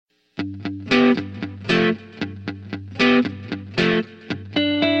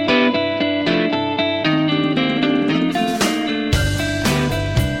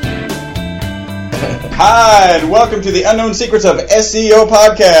And welcome to the Unknown Secrets of SEO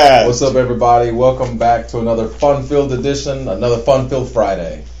podcast. What's up, everybody? Welcome back to another fun-filled edition, another fun-filled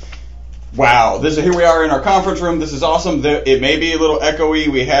Friday. Wow, here we are in our conference room. This is awesome. It may be a little echoey.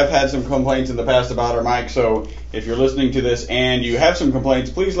 We have had some complaints in the past about our mic, so if you're listening to this and you have some complaints,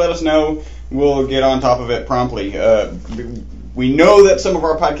 please let us know. We'll get on top of it promptly. We know that some of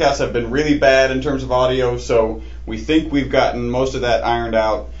our podcasts have been really bad in terms of audio, so we think we've gotten most of that ironed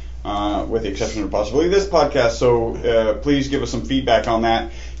out, with the exception of possibly this podcast, so please give us some feedback on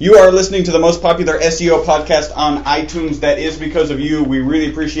that. You are listening to the most popular SEO podcast on iTunes. That is because of you. We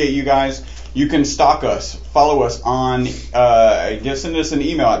really appreciate you guys. You can stalk us, follow us on, send us an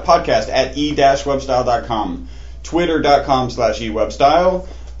email at podcast@e-webstyle.com, twitter.com/ewebstyle,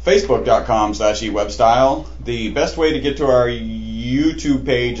 facebook.com/ewebstyle. The best way to get to our YouTube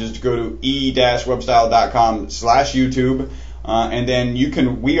page is to go to e-webstyle.com/YouTube. And then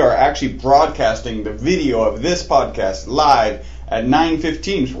we are actually broadcasting the video of this podcast live at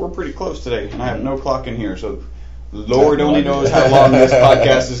 9:15. So we're pretty close today, and I have no clock in here, so Lord only knows how long this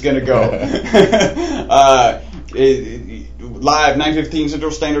podcast is going to go. Live 9:15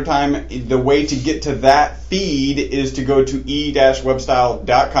 Central Standard Time. The way to get to that feed is to go to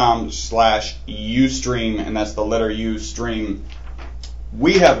e-webstyle.com/Ustream, and that's the letter U, stream.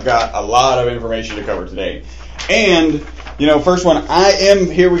 We have got a lot of information to cover today. And, first one,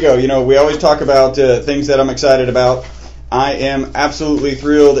 here we go. We always talk about things that I'm excited about. I am absolutely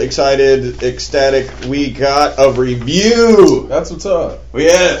thrilled, excited, ecstatic. We got a review. That's what's up.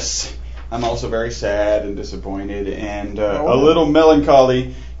 Yes. I'm also very sad and disappointed and a little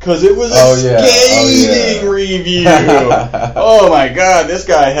melancholy because it was a scathing review. Oh, my God. This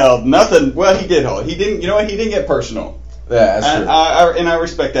guy held nothing. Well, he did hold. He didn't, he didn't get personal. Yeah, that's true. And I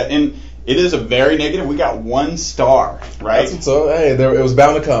respect that. And it is a very negative. We got 1 star, right? That's what's up. Hey, it was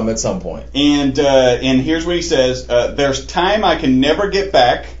bound to come at some point. And here's what he says. There's time I can never get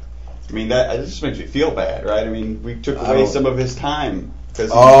back. I mean, that just makes me feel bad, right? I mean, we took away some of his time.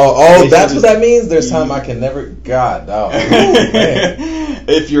 That's what that means? There's time I can never... God, oh, man.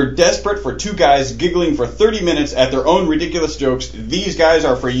 If you're desperate for 2 guys giggling for 30 minutes at their own ridiculous jokes, these guys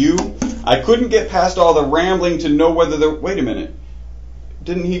are for you. I couldn't get past all the rambling to know whether they're... Wait a minute.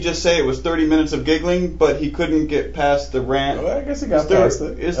 Didn't he just say it was 30 minutes of giggling, but he couldn't get past the rant? Well, I guess he got past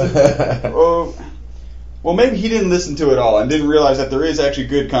it. Well, maybe he didn't listen to it all and didn't realize that there is actually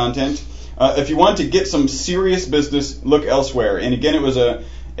good content. If you want to get some serious business, look elsewhere. And again, it was Anakin.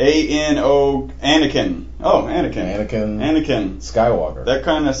 Oh, Anakin Skywalker. That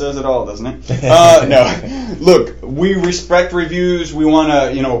kind of says it all, doesn't it? No. Look, we respect reviews. We want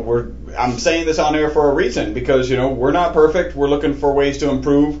to, I'm saying this on air for a reason because, we're not perfect. We're looking for ways to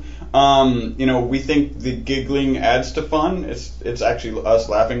improve. We think the giggling adds to fun. It's actually us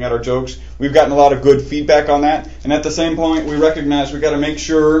laughing at our jokes. We've gotten a lot of good feedback on that. And at the same point, we recognize we got to make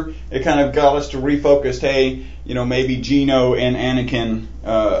sure it kind of got us to refocus. Hey, maybe Gino and Anakin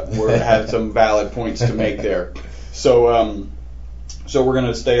had some valid points to make there. So we're going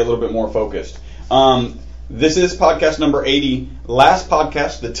to stay a little bit more focused. This is podcast number 80. Last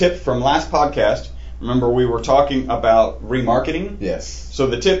podcast, the tip from last podcast. Remember, we were talking about remarketing? Yes. So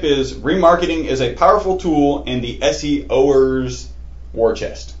the tip is, remarketing is a powerful tool in the SEOer's war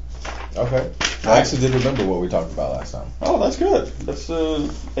chest. Okay. I actually did remember what we talked about last time. Oh, that's good. That's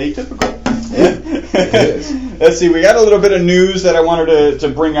atypical. Yeah, it is. Let's see, we got a little bit of news that I wanted to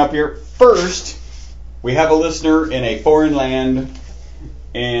bring up here. First, we have a listener in a foreign land,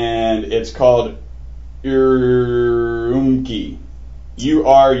 and it's called Urumqi.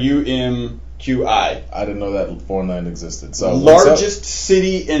 URUMQI. I didn't know that foreign land existed. So largest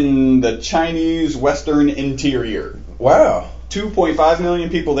city in the Chinese western interior. Wow. 2.5 million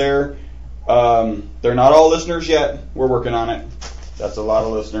people there. They're not all listeners yet. We're working on it. That's a lot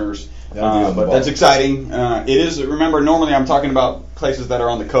of listeners. But that's exciting. It is. Remember, normally I'm talking about places that are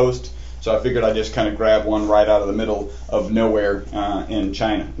on the coast. So I figured I'd just kind of grab one right out of the middle of nowhere in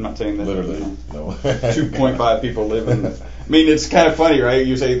China. I'm not saying that. Literally. No. 2.5 people live in... I mean, it's kind of funny, right?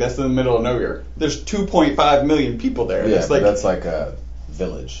 You say that's in the middle of nowhere. There's 2.5 million people there. Yeah, that's like a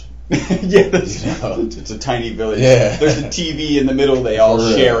village. Yeah, it's a tiny village. Yeah. There's a TV in the middle. They all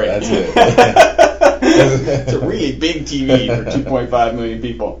share it. That's it. It's a really big TV for 2.5 million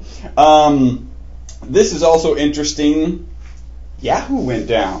people. This is also interesting. Yahoo went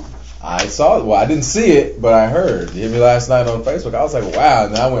down. I saw it. Well, I didn't see it, but I heard. You hit me last night on Facebook. I was like, wow.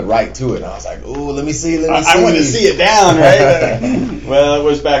 And then I went right to it. And I was like, ooh, let me see. I want to see it down, right? Well, it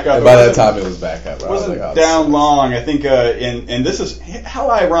was back up. And by that time, it was back up. It wasn't down long. I think, and this is,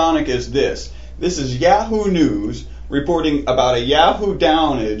 how ironic is this? This is Yahoo News reporting about a Yahoo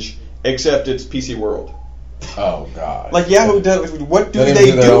downage, except it's PC World. Oh God. Like Yahoo does. What do Don't even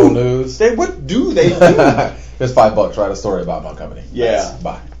they do their own news. What do they do? Here's $5. Write a story about my company. Yeah. Thanks.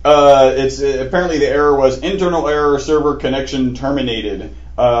 Bye. It's apparently the error was internal error, server connection terminated,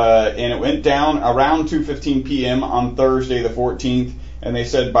 and it went down around 2:15 p.m. on Thursday the 14th, and they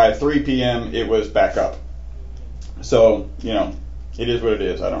said by 3 p.m. it was back up. So it is what it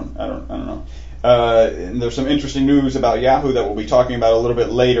is. I don't know. And there's some interesting news about Yahoo that we'll be talking about a little bit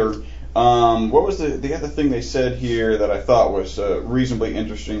later. What was the other thing they said here that I thought was reasonably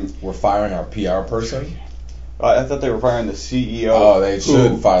interesting? We're firing our PR person. I thought they were firing the CEO. Oh, they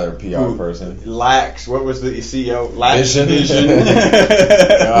should fire their PR person. Lacks. What was the CEO? Lacks vision.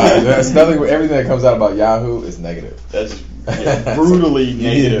 God, that's nothing. Everything that comes out about Yahoo is negative. That's brutally negative.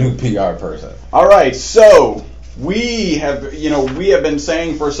 You need a new PR person. All right, so we have been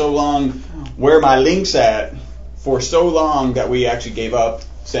saying for so long where my links at for so long that we actually gave up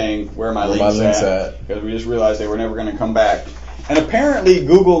saying where my links at because we just realized they were never going to come back. And apparently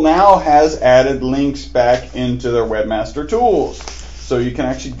Google now has added links back into their webmaster tools, so you can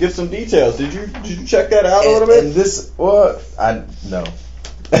actually get some details. Did you check that out a little bit? And this, well, no.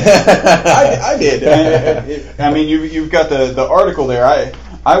 I did. I mean, you've got the article there. I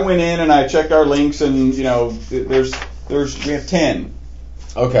went in and I checked our links, and we have 10.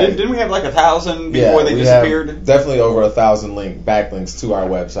 Okay. Didn't we have like 1,000 before they disappeared? Have definitely over 1,000 backlinks to our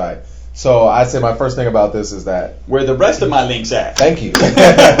website. So I'd say my first thing about this is that where the rest of my links at. Thank you.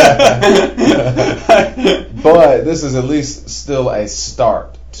 But this is at least still a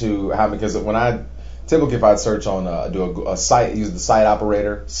start to how, because when if I'd search on do a site, use the site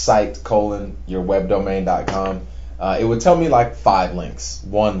operator, site:yourwebdomain.com, it would tell me like 5 links,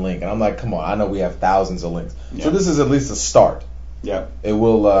 1 link, and I'm like, come on, I know we have thousands of links. Yeah. So this is at least a start. Yeah, it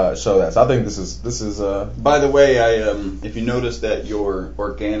will show that. So I think this is. By the way, if you notice that your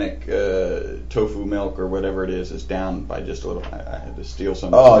organic tofu milk or whatever it is down by just a little, I had to steal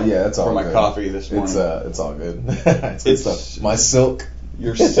some. Oh yeah, it's all for my good. coffee this morning. It's all good. it's stuff. My silk.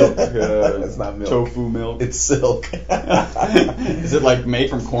 Your silk. It's not milk. Tofu milk. It's silk. Is it like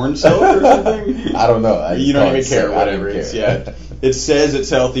made from corn silk or something? I don't know. You don't even care. Whatever it is. Yeah. It says it's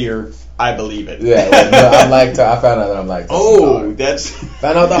healthier. I believe it. Yeah, well, I found out that I'm lactose. Oh, that's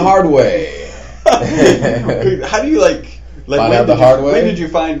found out the hard way. How do you find out the hard way? When did you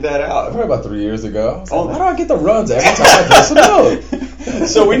find that out? Probably about 3 years ago. I was like, why do I get the runs every time I drink some milk?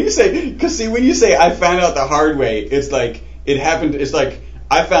 So when you say I found out the hard way, it's like it happened. It's like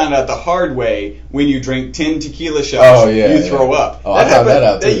I found out the hard way when you drink 10 tequila shots. Oh yeah, you throw up. Oh, I found that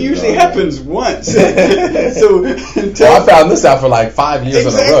out too. That usually happens once. So I found this out for like 5 years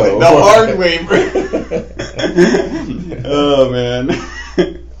in a row. The hard way. Oh man.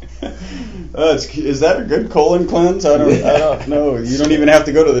 Is that a good colon cleanse? I don't know. You don't even have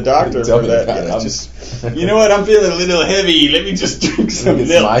to go to the doctor for that. Just, you know what? I'm feeling a little heavy. Let me just drink some milk.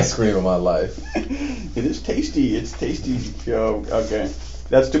 Get some ice cream in my life. It is tasty. It's tasty. Oh, okay.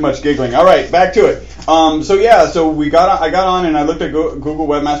 That's too much giggling. All right, back to it. So I got on and I looked at Google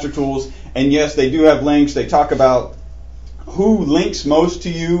Webmaster Tools, and yes, they do have links. They talk about who links most to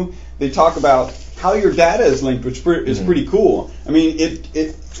you. They talk about how your data is linked, which is pretty cool. I mean,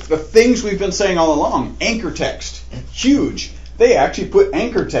 the things we've been saying all along. Anchor text, huge. They actually put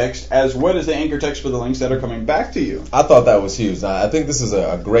anchor text as what is the anchor text for the links that are coming back to you. I thought that was huge. Now, I think this is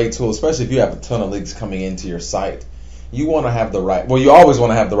a great tool, especially if you have a ton of links coming into your site. You want to have you always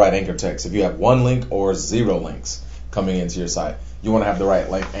want to have the right anchor text. If you have 1 link or 0 links coming into your site, you want to have the right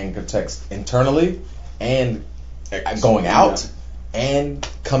anchor text internally and going out and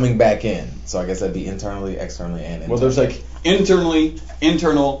coming back in. So I guess that'd be internally, externally, and internally. Well, there's like internally,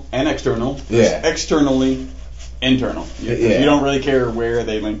 internal, and external. There's externally, internal. You don't really care where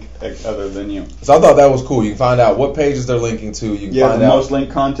they link other than you. So I thought that was cool. You can find out what pages they're linking to. You can find out most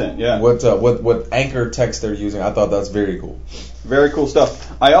linked content. Yeah. What anchor text they're using. I thought that's very cool. Very cool stuff.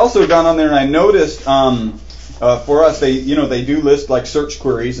 I also got on there and I noticed for us they do list like search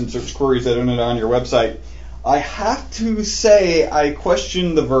queries and search queries that are on your website. I have to say I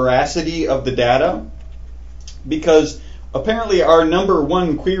question the veracity of the data because apparently our number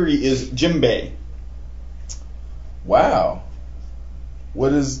 1 query is djembe. Wow.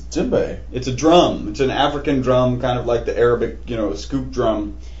 What is djembe? It's a drum. It's an African drum, kind of like the Arabic, scoop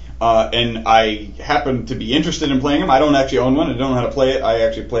drum. And I happen to be interested in playing them. I don't actually own one. I don't know how to play it. I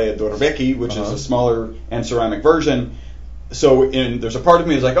actually play a dorbeki, which is a smaller and ceramic version. So there's a part of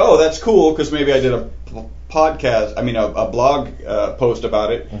me that's like, oh, that's cool, because maybe I did a podcast, a blog post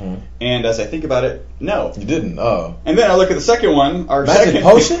about it, and as I think about it, no. You didn't? Oh. And then I look at the second one, our Magic second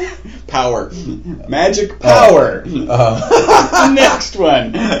potion? Power. Magic power. The next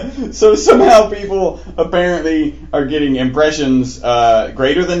one. So somehow people apparently are getting impressions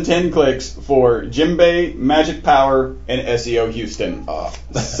greater than 10 clicks for Jimbei, Magic Power, and SEO Houston.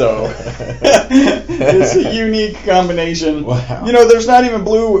 So it's a unique combination. Wow. There's not even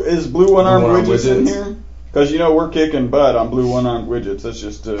blue one-armed widgets in here. Because we're kicking butt on blue one-armed widgets. That's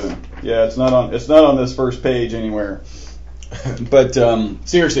just it's not on this first page anywhere. But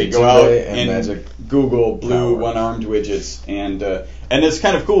seriously, go out and Google blue one-armed widgets, and it's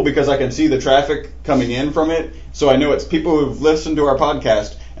kind of cool because I can see the traffic coming in from it. So I know it's people who've listened to our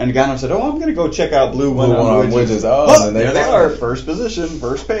podcast and gone and said, "Oh, I'm going to go check out blue one-armed widgets." Oh, and there they are, first position,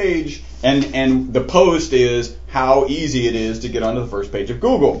 first page, and the post is how easy it is to get onto the first page of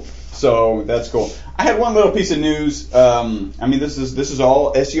Google. So that's cool. I had one little piece of news. This is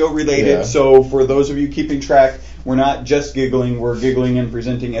all SEO related. Yeah. So for those of you keeping track, we're not just giggling. We're giggling and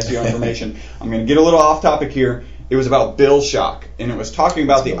presenting SEO information. I'm going to get a little off topic here. It was about bill shock, and it was talking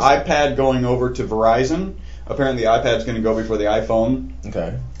about the iPad going over to Verizon. Apparently, the iPad's going to go before the iPhone.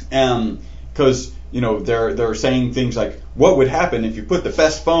 Okay. Because they're saying things like, what would happen if you put the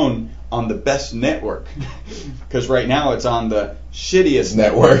best phone on the best network? Because right now it's on the shittiest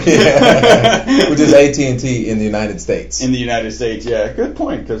network. Which is AT&T in the United States. In the United States, yeah. Good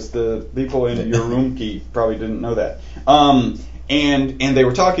point, because the people in your room key probably didn't know that. And they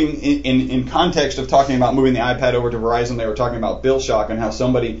were talking, in context of talking about moving the iPad over to Verizon, they were talking about bill shock and how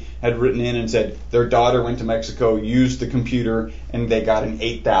somebody had written in and said their daughter went to Mexico, used the computer, and they got an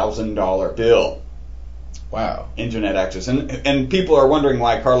 $8,000 bill. Wow. Internet access. And people are wondering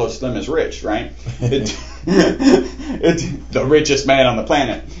why Carlos Slim is rich, right? It's the richest man on the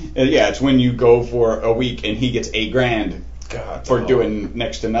planet. It's when you go for a week and he gets $8,000 for doing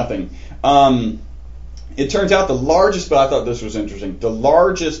next to nothing. It turns out but I thought this was interesting, the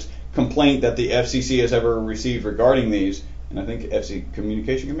largest complaint that the FCC has ever received regarding these, and I think FC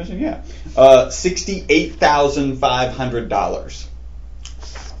Communication Commission, $68,500.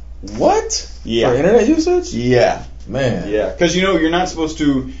 What? Yeah. For internet usage? Yeah. Man. Yeah, because you're not supposed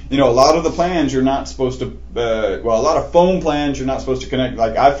to, a lot of the plans you're not supposed to, a lot of phone plans you're not supposed to connect.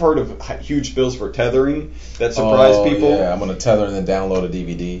 Like I've heard of huge bills for tethering that surprise people. Yeah, I'm going to tether and then download a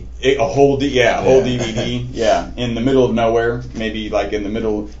DVD. A whole DVD, in the middle of nowhere, maybe like in the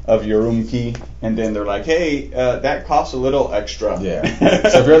middle of your room key, and then they're like, hey, that costs a little extra. Yeah.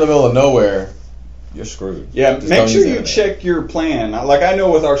 So if you're in the middle of nowhere, you're screwed. Yeah, make sure you check your plan. Like I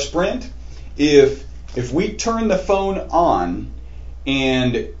know with our Sprint, if we turn the phone on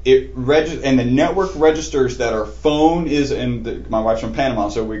and the network registers that our phone is my wife's from Panama,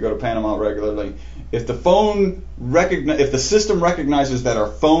 so we go to Panama regularly. If the system recognizes that our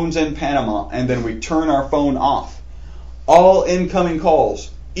phone's in Panama and then we turn our phone off, all incoming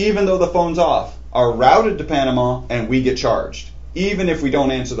calls, even though the phone's off, are routed to Panama and we get charged, even if we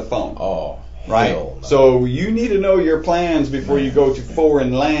don't answer the phone. Oh. Right? No. So you need to know your plans before you go to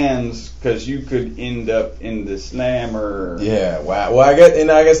foreign lands, because you could end up in the slammer. Yeah, wow. Well, I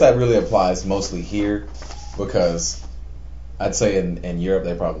guess that really applies mostly here, because I'd say in Europe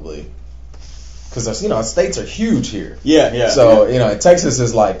they probably, because states are huge here. Yeah. So Texas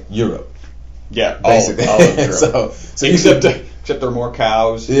is like Europe. Yeah, basically. All of Europe. so except there are more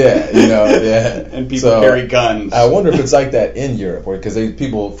cows. Yeah. And people carry guns. I wonder if it's like that in Europe, because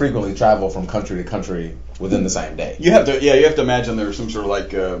people frequently travel from country to country within the same day. You have to imagine there's some sort of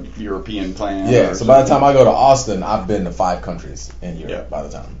like European plan. Yeah. So by the time I go to Austin, I've been to 5 countries in Europe. Yeah. By the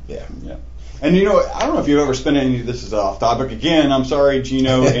time. Yeah. And I don't know if you've ever spent any. This is off topic again. I'm sorry,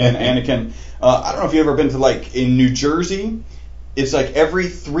 Gino and Anakin. I don't know if you've ever been to like in New Jersey. It's like every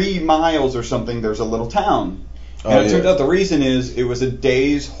 3 miles or something, there's a little town. And it turns out the reason is it was a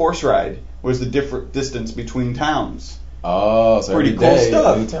day's horse ride was the different distance between towns. Oh, so pretty every cool day,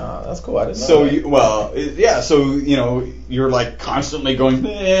 stuff. New town. That's cool. I didn't know. So that. So you're like constantly going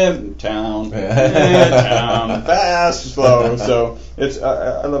town, fast, slow. So it's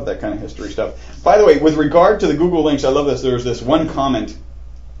I love that kind of history stuff. By the way, with regard to the Google links, I love this. There's this one comment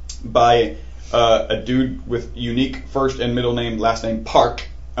by a dude with unique first and middle name, last name Park.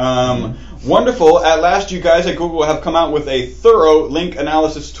 Wonderful. At last, you guys at Google have come out with a thorough link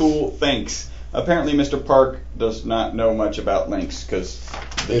analysis tool. Thanks. Apparently, Mr. Park does not know much about links, because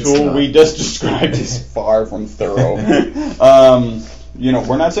the tool we just described is far from thorough.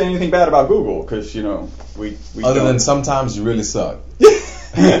 We're not saying anything bad about Google, because we other than sometimes you really suck.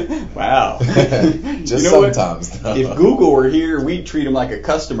 Wow. Just sometimes. If Google were here, we'd treat them like a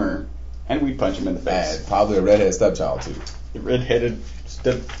customer. And we'd punch him in the face. And probably a redhead stepchild, too. The red-headed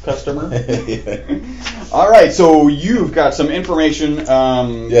step customer. All right, so you've got some information.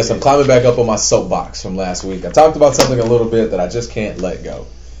 Yes, I'm climbing back up on my soapbox from last week. I talked about something a little bit that I just can't let go.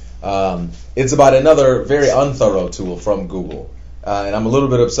 It's about another very unthorough tool from Google, and I'm a little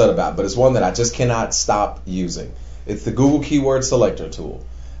bit upset about it, but it's one that I just cannot stop using. It's the Google Keyword Selector tool.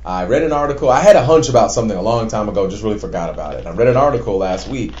 I read an article. I had a hunch about something a long time ago, just really forgot about it. I read an article last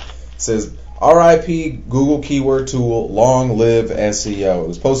week. It says, RIP Google Keyword Tool, long live SEO. It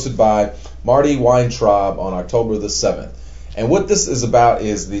was posted by Marty Weintraub on October the 7th. And what this is about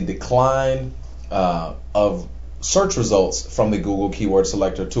is the decline of search results from the Google Keyword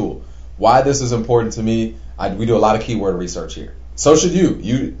Selector tool. Why this is important to me, we do a lot of keyword research here. So should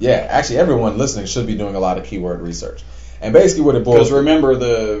you. Actually everyone listening should be doing a lot of keyword research. And basically what it boils... Because remember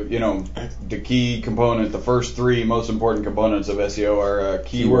the key component, the first three most important components of SEO are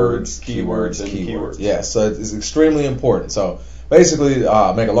keywords, and keywords. Yeah, so it's extremely important. So basically,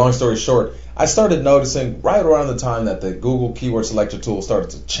 make a long story short, I started noticing right around the time that the Google Keyword Selector tool started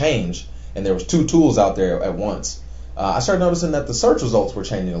to change, and there was two tools out there at once, I started noticing that the search results were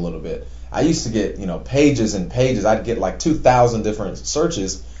changing a little bit. I used to get, pages and pages. I'd get like 2,000 different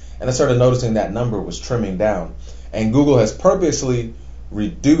searches, and I started noticing that number was trimming down. And Google has purposely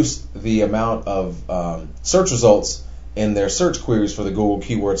reduced the amount of search results in their search queries for the Google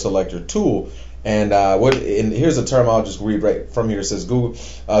Keyword Selector tool. And here's a term I'll just read right from here. It says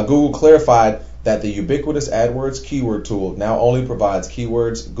Google clarified that the ubiquitous AdWords keyword tool now only provides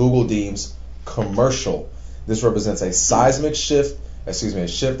keywords Google deems commercial. This represents a shift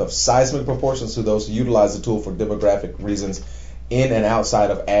of seismic proportions to those who utilize the tool for demographic reasons in and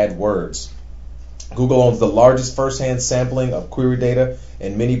outside of AdWords. Google owns the largest first-hand sampling of query data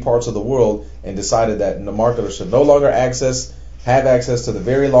in many parts of the world and decided that the marketer should no longer have access to the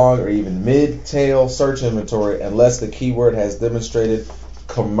very long or even mid-tail search inventory unless the keyword has demonstrated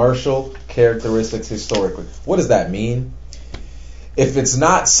commercial characteristics historically. What does that mean? If it's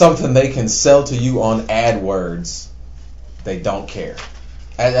not something they can sell to you on AdWords, they don't care.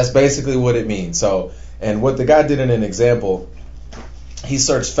 That's basically what it means. So, and what the guy did in an example, he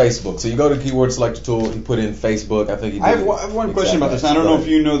searched Facebook. So you go to Keyword Selector tool, he put in Facebook. I think he did. I have one question about this. I don't know if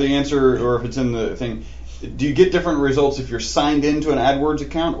you know the answer or if it's in the thing. Do you get different results if you're signed into an AdWords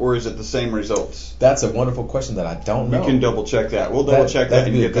account, or is it the same results? That's a wonderful question that I don't know. We can double check that. We'll double check that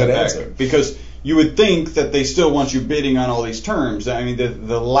and get that back. Answer. Because you would think that they still want you bidding on all these terms. I mean,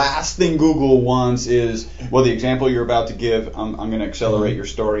 the last thing Google wants is, well, the example you're about to give, I'm going to accelerate your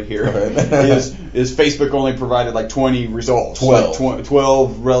story here, is Facebook only provided like 20 results. 12. Like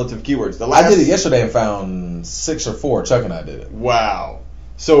 12 relative keywords. I did it yesterday and found 6 or 4. Chuck and I did it. Wow.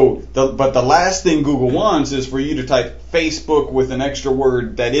 So, but the last thing Google wants is for you to type Facebook with an extra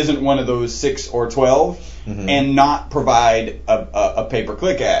word that isn't one of those 6 or 12 and not provide a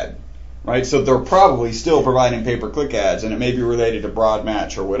pay-per-click ad. Right, so they're probably still providing pay-per-click ads, and it may be related to broad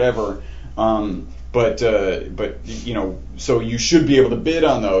match or whatever. But so you should be able to bid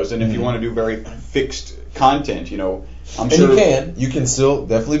on those. And if you want to do very fixed content, I'm sure you can still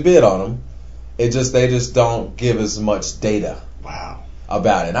definitely bid on them. They just don't give as much data. Wow.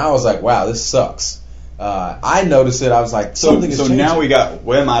 About it. And I was like, wow, this sucks. I noticed it. I was like, something is changing. So now we got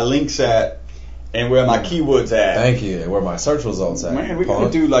where my links at. And where my keywords at. Thank you. Where my search results at. Man, we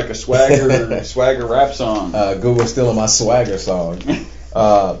could do like a swagger rap song. Google's stealing my swagger song.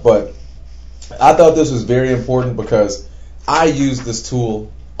 But I thought this was very important because I use this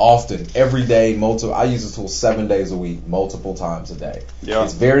tool often, every day. I use this tool 7 days a week, multiple times a day. Yeah.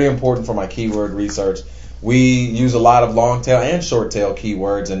 It's very important for my keyword research. We use a lot of long tail and short tail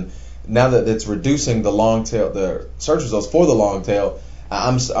keywords, and now that it's reducing the search results for the long tail,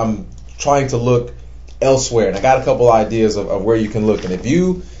 I'm trying to look elsewhere, and I got a couple ideas of where you can look. And if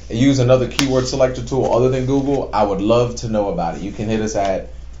you use another keyword selector tool other than Google, I would love to know about it. You can hit us at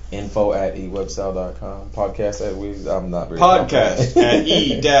info@ewebstyle.com, I'm not very podcast at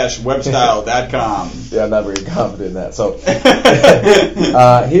e-webstyle.com. Yeah, I'm not very confident in that. So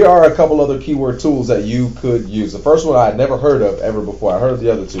here are a couple other keyword tools that you could use. The first one I had never heard of ever before. I heard of the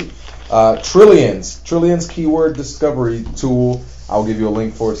other two. Trillions keyword discovery tool. I'll give you a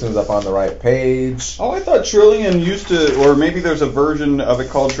link for it as soon as I find the right page. Oh, I thought Trillion used to, or maybe there's a version of it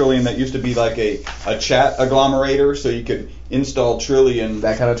called Trillion that used to be like a chat agglomerator, so you could install Trillion.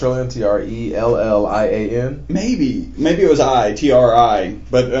 That kind of Trillion, Trellian? Maybe it was TRI,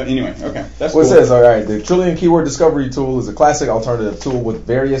 but anyway, okay, that's cool. It says, all right, the Trillion Keyword Discovery Tool is a classic alternative tool with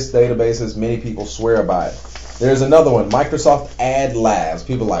various databases. Many people swear by it. There's another one, Microsoft Ad Labs.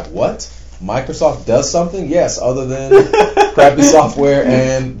 People are like, what? Microsoft does something? Yes, other than crappy software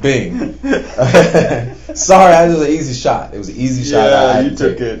and Bing. Sorry, that was an easy shot. It was an easy shot. Yeah, you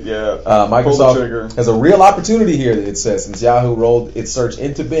took it. Yeah. Microsoft has a real opportunity here, it says. Since Yahoo rolled its search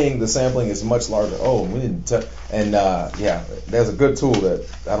into Bing, the sampling is much larger. Oh, we didn't there's a good tool that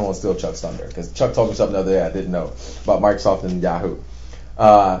I don't want to steal Chuck's thunder, because Chuck told me something the other day I didn't know about Microsoft and Yahoo.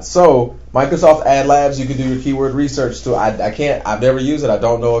 So Microsoft Ad Labs, you can do your keyword research too. I've never used it. I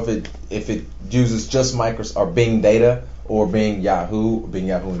don't know if it uses just Microsoft or Bing data or Bing Yahoo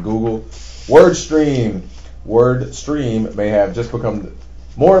and Google. WordStream may have just become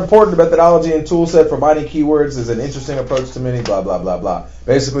more important methodology and tool set for mining keywords is an interesting approach to many, blah, blah, blah, blah.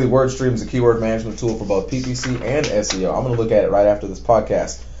 Basically, WordStream is a keyword management tool for both PPC and SEO. I'm going to look at it right after this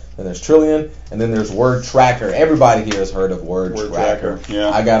podcast. Then there's Trillion, and then there's Word Tracker. Everybody here has heard of Word Tracker. Yeah.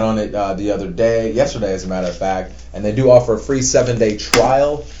 I got on it yesterday as a matter of fact, and they do offer a free 7-day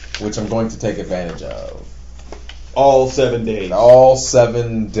trial, which I'm going to take advantage of. All 7 days. All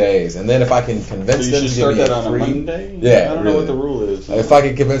 7 days. And then if I can convince them to give me a free... Monday? Yeah, I don't know what the rule is. If I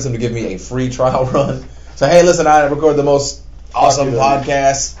can convince them to give me a free trial run. So, hey, listen, I record the most awesome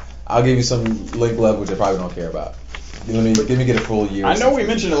podcast. I'll give you some link level, which I probably don't care about. Let me get a full year. I know we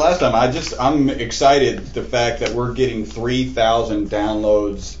mentioned it last time. I'm excited the fact that we're getting 3,000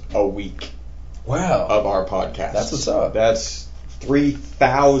 downloads a week. Wow. Of our podcast. That's what's up. That's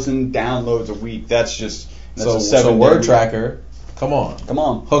 3,000 downloads a week. That's just... So Word Tracker, come on,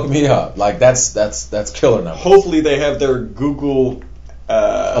 hook me up. Like that's killer numbers. Hopefully they have their Google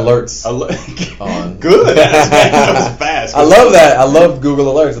alerts on. Good, that was fast. I love that. I love Google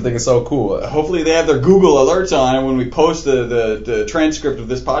alerts. I think it's so cool. Hopefully they have their Google alerts on, and when we post the transcript of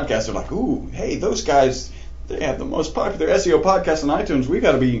this podcast, they're like, "Ooh, hey, those guys." They have the most popular SEO podcast on iTunes. We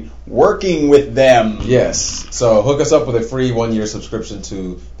got to be working with them. Yes. So hook us up with a free 1-year subscription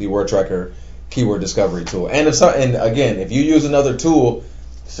to the Word Tracker keyword discovery tool. And if you use another tool,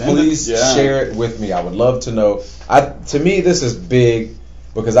 please share it with me. I would love to know. To me, this is big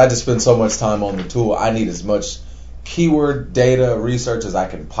because I just spend so much time on the tool. I need as much keyword data research as I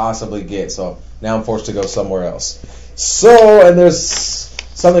can possibly get. So now I'm forced to go somewhere else. So, and there's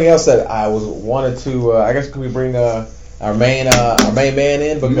something else that I wanted to. I guess could we bring our main man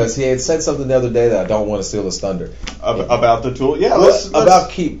in, because he had said something the other day that I don't want to steal his thunder about the tool. Yeah, about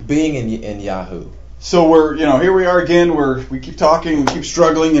keep being in Yahoo. So we're here we are again. We keep talking, we keep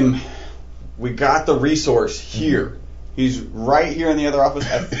struggling, and we got the resource here. Mm-hmm. He's right here in the other office.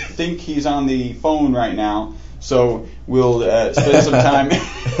 I think he's on the phone right now. So we'll spend some time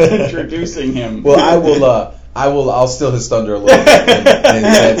introducing him. Well, I'll steal his thunder a little bit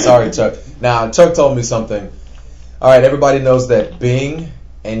and say, sorry, Chuck. Now, Chuck told me something. All right, everybody knows that Bing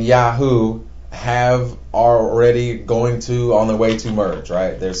and Yahoo are already on their way to merge,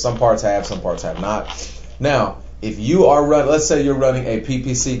 right? There's some parts have, some parts have not. Now, if you are let's say you're running a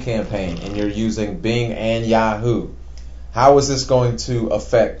PPC campaign and you're using Bing and Yahoo, how is this going to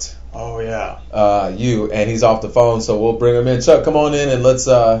affect you? And he's off the phone, so we'll bring him in. Chuck, come on in and let's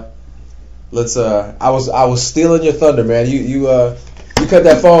I was stealing your thunder, man. You cut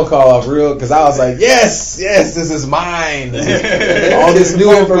that phone call off real, because I was like, yes, this is mine. All this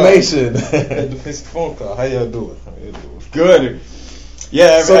new information. The phone call. How y'all doing? Good.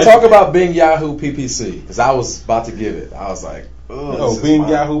 Yeah. So talk about Bing Yahoo PPC, because I was about to give it. I was like, Bing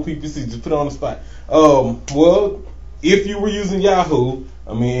Yahoo PPC. Just put it on the spot. Well, if you were using Yahoo,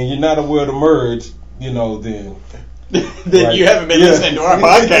 and you're not aware of the merge, then. Then you haven't been listening to our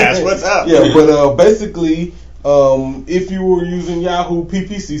podcast. What's up? Yeah, but basically, if you were using Yahoo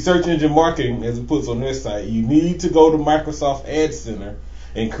PPC, search engine marketing, as it puts on their site, you need to go to Microsoft Ad Center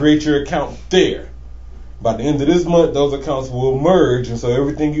and create your account there. By the end of this month, those accounts will merge, and so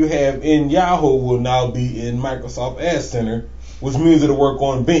everything you have in Yahoo will now be in Microsoft Ad Center, which means it'll work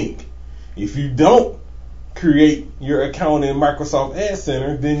on Bing. If you don't create your account in Microsoft Ad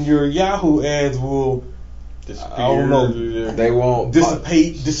Center, then your Yahoo ads will disappear. I don't know. They won't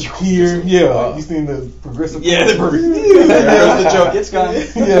disappear. Yeah, you seen the progressive? Yeah, the joke. It's gone.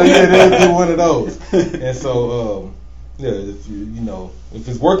 They'll do one of those. And so, if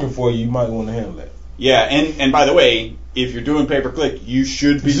it's working for you, you might want to handle that. Yeah, and by the way, if you're doing pay-per-click, you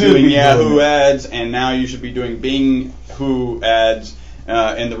should be doing Yahoo ads, and now you should be doing Bing Who ads.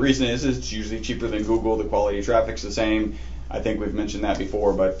 And the reason is it's usually cheaper than Google. The quality of traffic's the same. I think we've mentioned that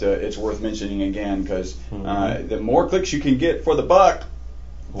before, but it's worth mentioning again because the more clicks you can get for the buck,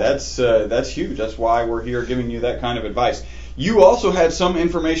 That's huge. That's why we're here giving you that kind of advice. You also had some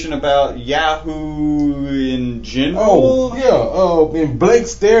information about Yahoo in general. Oh, yeah. In blank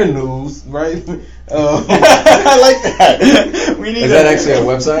stare news, right? I like that. Is that actually a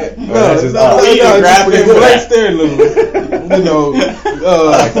website? No, it's it's graphic. blank stare news. You know,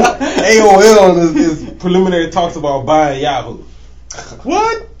 AOL is preliminary talks about buying Yahoo.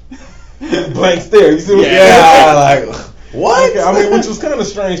 What? Blank stare. You see what Yeah, like what? I mean, which was kind of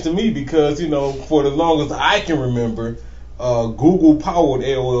strange to me because, you know, for the longest I can remember, Google powered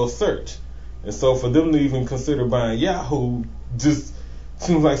AOL search. And so for them to even consider buying Yahoo just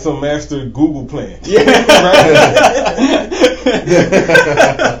seems like some master Google plan. Yeah.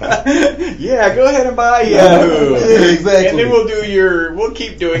 Yeah, go ahead and buy Yahoo. Yeah, exactly. And then we'll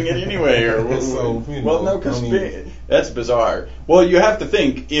keep doing it anyway. Or that's bizarre. Well, you have to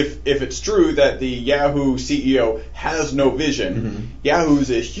think, if it's true that the Yahoo CEO has no vision, Yahoo's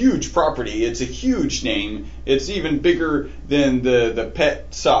a huge property, it's a huge name, it's even bigger than the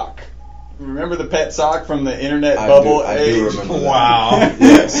pet sock. Remember the pet sock from the internet bubble I age? do remember that. Wow.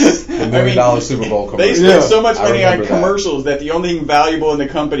 Yes. The $1 million Super Bowl commercial. They spent so much money on remember commercials that the only thing valuable in the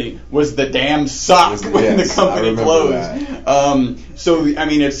company was the damn sock when the company closed. So, I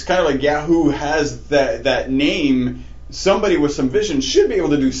mean, it's kind of like Yahoo has that name. Somebody with some vision should be able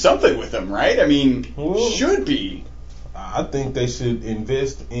to do something with them, right? I mean, should be. I think they should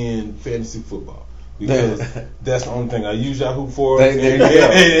invest in fantasy football. Because that's the only thing I use Yahoo for.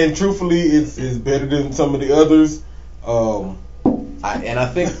 And truthfully, it's better than some of the others. I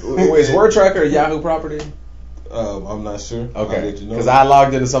think, is Word Tracker a Yahoo property? I'm not sure. Okay. Because I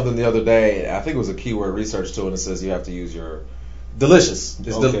logged into something the other day, I think it was a keyword research tool, and it says you have to use your Delicious.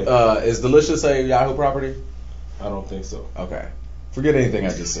 Is Delicious a Yahoo property? I don't think so. Okay. Forget anything I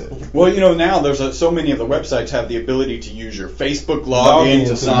just said. Well, you know, now there's so many of the websites have the ability to use your Facebook login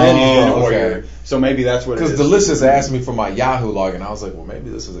to sign in, so maybe that's what it is. Because Delicious asked me for my Yahoo login. I was like, well, maybe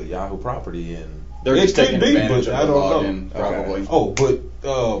this is a Yahoo property, and they're just taking advantage of I the don't login, know. probably. Okay. Oh, but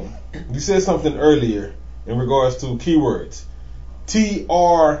you said something earlier in regards to keywords.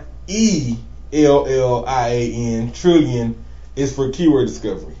 TRELLIAN, trillion, is for keyword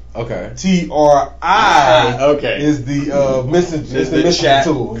discovery. Okay. TRI is the messenger. Is the chat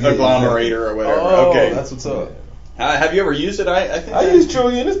tool. agglomerator or whatever. Oh, okay. That's what's up. Have you ever used it? I think I use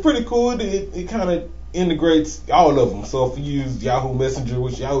Trillion. It's pretty cool. It kind of integrates all of them. So if you use Yahoo Messenger,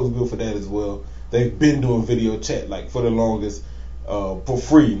 which Yahoo is good for that as well, they've been doing video chat like for the longest for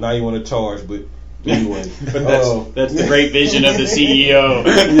free. Now you want to charge, but anyway. But that's the great vision of the CEO.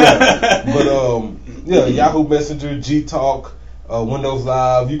 Yahoo Messenger, Gtalk, Windows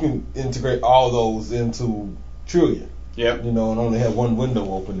Live, you can integrate all those into Trillion. Yep. You know, and only have one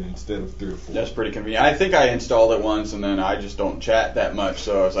window open instead of 3 or 4. That's pretty convenient. I think I installed it once, and then I just don't chat that much,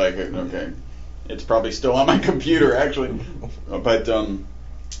 so I was like, okay, it's probably still on my computer, actually. But,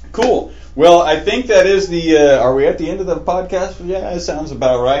 cool. Well, I think that is are we at the end of the podcast? Yeah, it sounds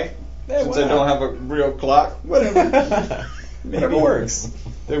about right. Yeah, since I don't have a real clock. Whatever. Whatever works.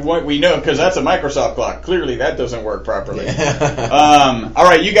 We know, because that's a Microsoft clock. Clearly, that doesn't work properly. All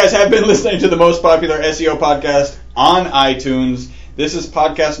right, you guys have been listening to the most popular SEO podcast on iTunes. This is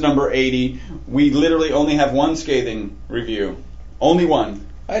podcast number 80. We literally only have one scathing review. Only one.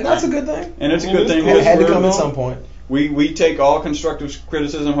 And that's a good thing. And it's a good thing. It had to come at some point. We take all constructive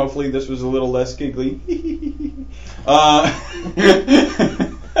criticism. Hopefully, this was a little less giggly.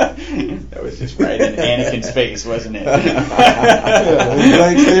 That was just right in Anakin's face, wasn't it?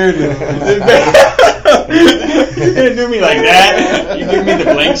 Blank stare news. You're gonna do me like that? You give me the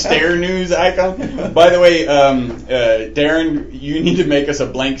blank stare news icon? By the way, Darren, you need to make us a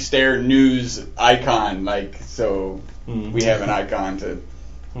blank stare news icon, so we have an icon to.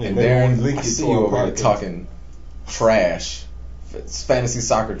 And Darren, I see you over there talking trash. It's fantasy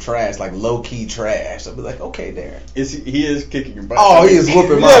soccer trash, like low key trash. I'll be like, okay, Darren. He is kicking your butt. Oh, he is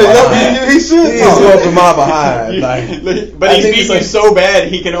whooping my behind. He should. He is whooping my behind. But he's beating you so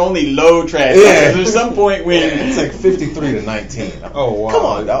bad he can only low trash. Yeah. There's some point when it's like 53-19. Oh wow! Come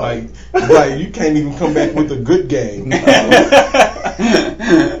on, dog. Like you can't even come back with a good game.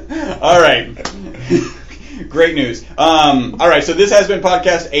 All right. Great news. All right, so this has been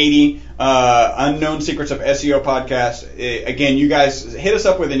podcast 80, Unknown Secrets of SEO podcast. Again, you guys hit us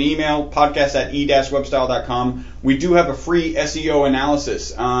up with an email, podcast@e-webstyle.com. We do have a free SEO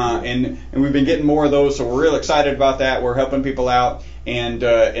analysis, and we've been getting more of those, so we're real excited about that. We're helping people out, and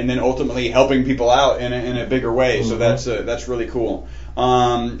then ultimately helping people out in a bigger way. So that's really cool.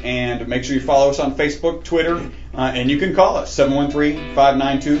 And make sure you follow us on Facebook, Twitter, And you can call us,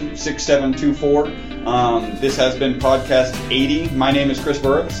 713-592-6724. This has been Podcast 80. My name is Chris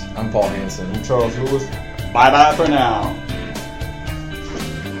Burris. I'm Paul Hansen. I'm Charles Lewis. Bye-bye for now.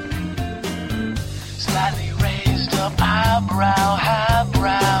 Slightly raised up highbrow,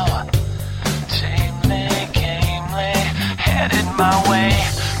 tamely, gamely, headed my way.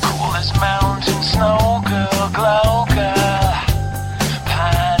 Cool as mountain snow, girl, glow, girl,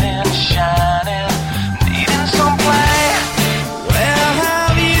 pining, shining, needing some play. Where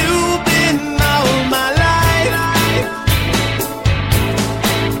have you been all my life?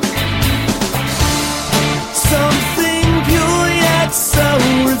 Something pure yet so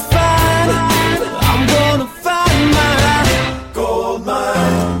refined. I'm gonna find my gold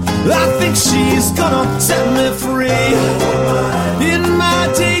mine. I think she's gonna tell